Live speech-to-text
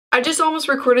I just almost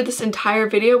recorded this entire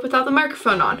video without the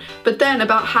microphone on, but then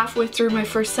about halfway through my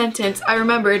first sentence, I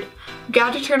remembered,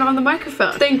 got to turn on the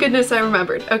microphone. Thank goodness I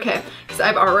remembered. Okay, because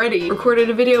I've already recorded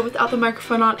a video without the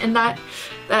microphone on, and that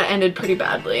ended pretty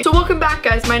badly. So welcome back,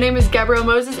 guys. My name is Gabrielle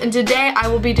Moses, and today I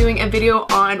will be doing a video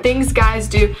on things guys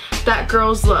do that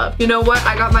girls love. You know what?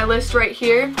 I got my list right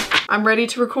here. I'm ready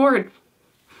to record.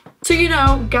 So you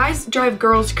know, guys drive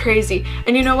girls crazy,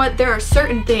 and you know what? There are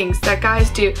certain things that guys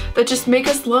do that just make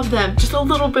us love them just a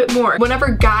little bit more.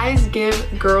 Whenever guys give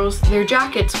girls their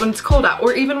jackets when it's cold out,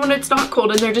 or even when it's not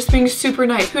cold and they're just being super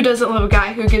nice. Who doesn't love a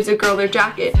guy who gives a girl their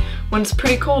jacket when it's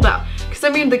pretty cold out? Because I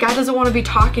mean, the guy doesn't want to be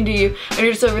talking to you and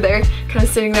you're just over there kind of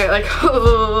sitting there like,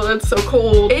 oh, it's so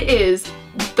cold. It is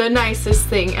the nicest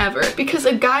thing ever, because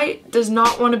a guy does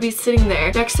not want to be sitting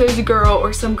there next to his girl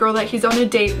or some girl that he's on a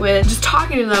date with, just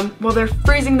talking to them while they're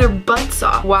freezing their butts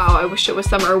off. Wow, I wish it was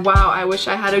summer. Wow, I wish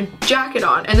I had a jacket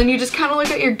on. And then you just kind of look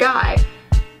at your guy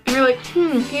and you're like,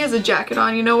 he has a jacket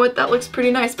on. You know what? That looks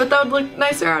pretty nice, but that would look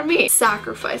nicer on me.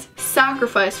 Sacrifice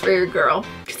for your girl,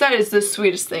 because that is the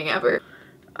sweetest thing ever.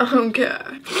 Okay.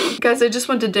 Guys, I just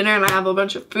went to dinner and I have a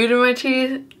bunch of food in my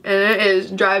teeth and it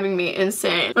is driving me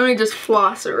insane. Let me just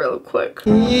floss it real quick.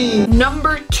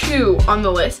 Number 2 on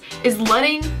the list is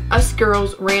letting us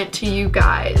girls rant to you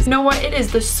guys. You know what? It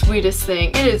is the sweetest thing.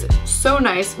 It is so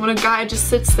nice when a guy just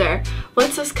sits there,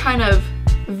 lets us kind of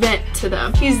vent to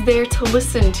them. He's there to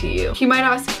listen to you. He might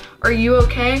ask, are you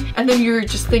okay? And then you're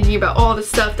just thinking about all the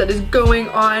stuff that is going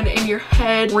on in your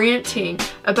head, ranting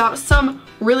about some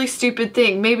really stupid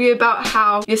thing. Maybe about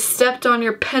how you stepped on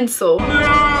your pencil. I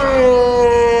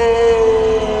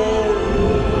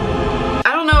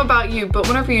don't know about you, but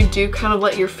whenever you do kind of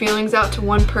let your feelings out to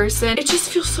one person, it just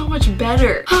feels so much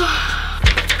better.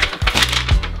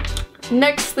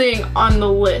 Next thing on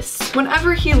the list,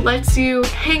 whenever he lets you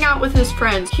hang out with his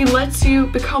friends, he lets you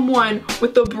become one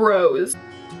with the bros.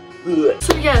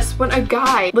 So yes, when a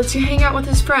guy lets you hang out with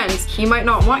his friends, he might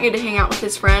not want you to hang out with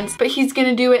his friends, but he's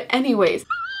gonna do it anyways.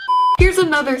 Here's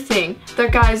another thing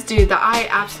that guys do that I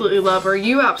absolutely love, or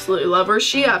you absolutely love, or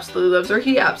she absolutely loves, or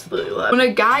he absolutely loves. When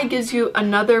a guy gives you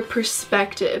another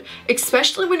perspective,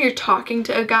 especially when you're talking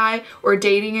to a guy or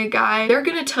dating a guy, they're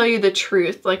gonna tell you the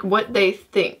truth, like what they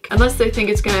think, unless they think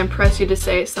it's gonna impress you to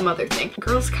say some other thing.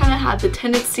 Girls kind of have the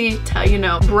tendency to, you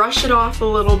know, brush it off a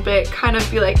little bit, kind of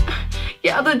be like,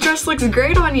 yeah, that dress looks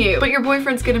great on you, but your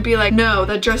boyfriend's gonna be like, no,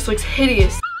 that dress looks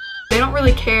hideous. They don't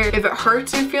really care if it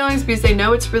hurts your feelings because they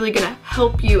know it's really gonna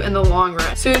help you in the long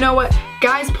run. So you know what?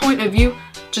 Guys' point of view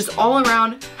just all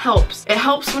around helps. It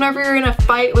helps whenever you're in a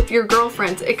fight with your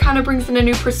girlfriends. It kind of brings in a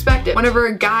new perspective. Whenever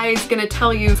a guy is gonna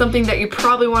tell you something that you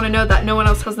probably want to know that no one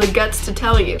else has the guts to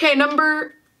tell you. Okay,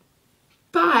 number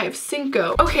 5,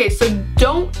 cinco. Okay, so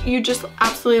don't you just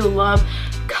absolutely love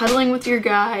cuddling with your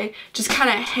guy, just kind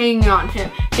of hanging on him,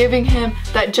 giving him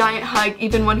that giant hug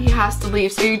even when he has to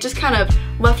leave, so you're just kind of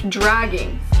left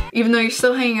dragging even though you're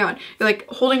still hanging on. You're like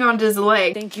holding on to his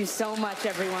leg. Thank you so much,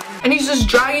 everyone. And he's just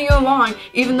dragging you along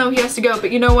even though he has to go.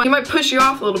 But you know what? He might push you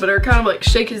off a little bit, or kind of like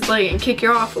shake his leg and kick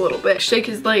you off a little bit. Shake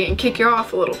his leg and kick you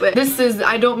off a little bit. This is,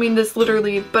 I don't mean this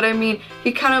literally, but I mean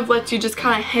he kind of lets you just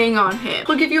kind of hang on him.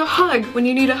 He'll give you a hug when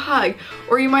you need a hug,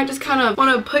 or you might just kind of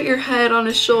want to put your head on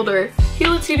his shoulder. He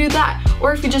lets you do that.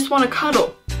 Or if you just want to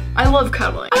cuddle. I love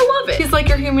cuddling. I love it. He's like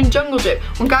your human jungle gym.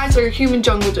 When guys are your human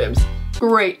jungle gyms.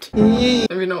 Great.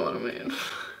 If you know what I mean.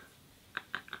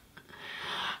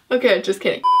 Okay, just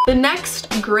kidding. The next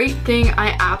great thing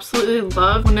I absolutely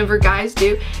love whenever guys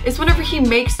do is whenever he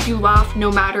makes you laugh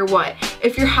no matter what.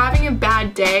 If you're having a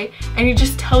bad day and he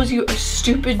just tells you a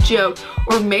stupid joke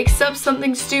or makes up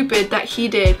something stupid that he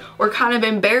did, or kind of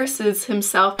embarrasses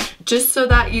himself just so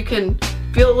that you can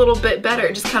feel a little bit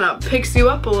better, just kind of picks you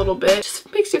up a little bit,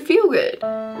 just makes you feel good.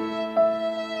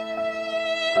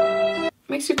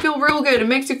 Makes you feel real good. It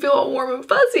makes you feel all warm and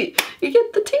fuzzy. You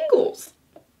get the tingles.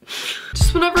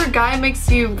 Just whenever a guy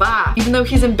makes you laugh, even though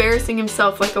he's embarrassing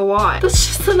himself like a lot, that's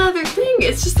just another thing.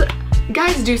 It's just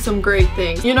guys do some great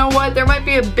things. You know what? There might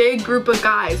be a big group of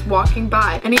guys walking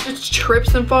by and he just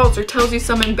trips and falls or tells you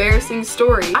some embarrassing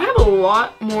story. I have a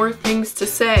lot more things to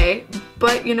say,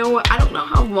 but you know what? I don't know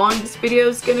how long this video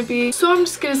is gonna be, so I'm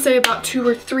just gonna say about 2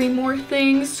 or 3 more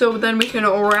things so then we can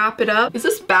wrap it up. Is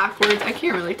this backwards? I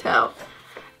can't really tell.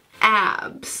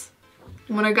 Abs.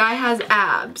 When a guy has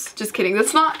abs. Just kidding.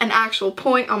 That's not an actual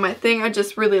point on my thing. I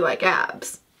just really like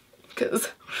abs. Because,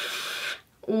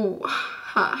 ooh,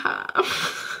 haha.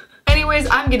 Anyways,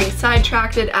 I'm getting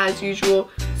sidetracked as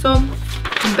usual. So,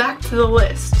 And back to the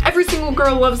list. Every single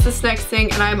girl loves this next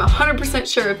thing, and I am 100%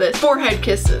 sure of this. Forehead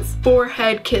kisses.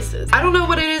 Forehead kisses. I don't know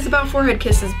what it is about forehead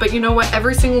kisses, but you know what?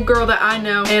 Every single girl that I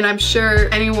know, and I'm sure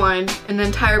anyone in the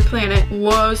entire planet,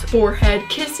 loves forehead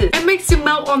kisses. It makes you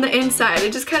melt on the inside.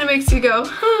 It just kind of makes you go,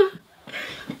 huh.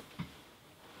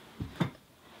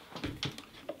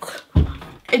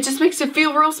 It just makes you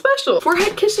feel real special.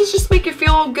 Forehead kisses just make you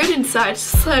feel all good inside.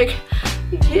 It's just like,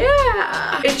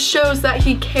 yeah. It shows that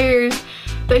he cares,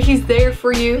 that he's there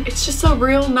for you. It's just a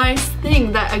real nice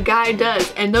thing that a guy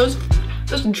does. And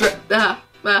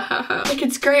like,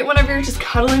 it's great whenever you're just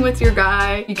cuddling with your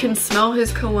guy, you can smell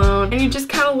his cologne, and he just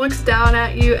kind of looks down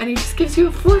at you and he just gives you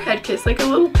a forehead kiss, like a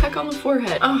little peck on the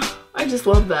forehead. Oh, I just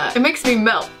love that. It makes me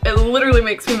melt. It literally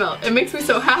makes me melt. It makes me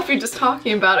so happy just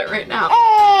talking about it right now.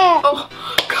 Oh,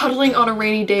 cuddling on a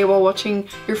rainy day while watching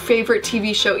your favorite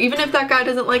TV show, even if that guy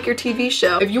doesn't like your TV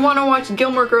show. If you want to watch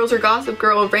Gilmore Girls or Gossip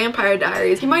Girl or Vampire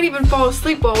Diaries, he might even fall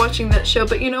asleep while watching that show,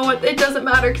 but you know what? It doesn't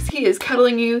matter because he is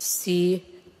cuddling you.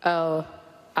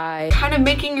 Kind of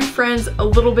making your friends a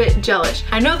little bit jealous.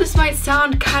 I know this might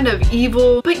sound kind of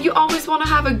evil, but you always want to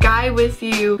have a guy with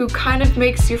you who kind of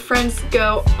makes your friends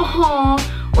go,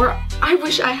 "Aw," or "I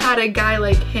wish I had a guy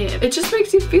like him." It just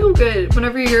makes you feel good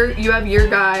whenever you have your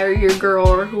guy or your girl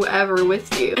or whoever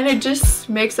with you. And it just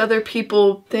makes other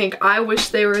people think, "I wish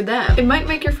they were them." It might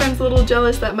make your friends a little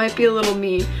jealous, that might be a little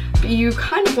mean, but you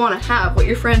kind of want to have what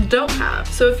your friends don't have.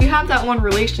 So if you have that one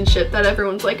relationship that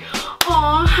everyone's like,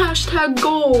 "Aw, hashtag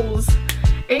goals,"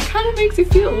 it kind of makes you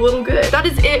feel a little good. That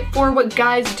is it for what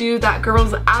guys do that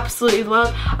girls absolutely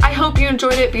love. I hope you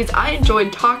enjoyed it because I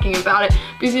enjoyed talking about it,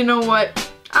 because you know what?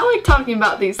 I like talking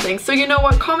about these things. So you know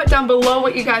what? Comment down below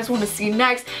what you guys want to see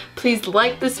next. Please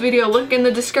like this video, look in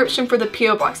the description for the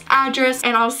P.O. Box address,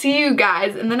 and I'll see you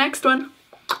guys in the next one.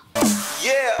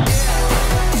 Yeah.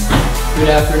 Good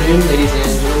afternoon, ladies and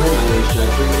gentlemen. My name is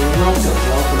Jeffrey, and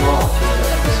welcome all to another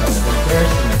episode of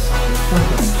Embarrassing Myself in front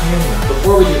of the camera.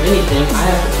 Before we do anything, I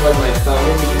have to plug my phone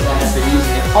in because I have been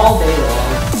using it all day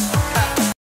long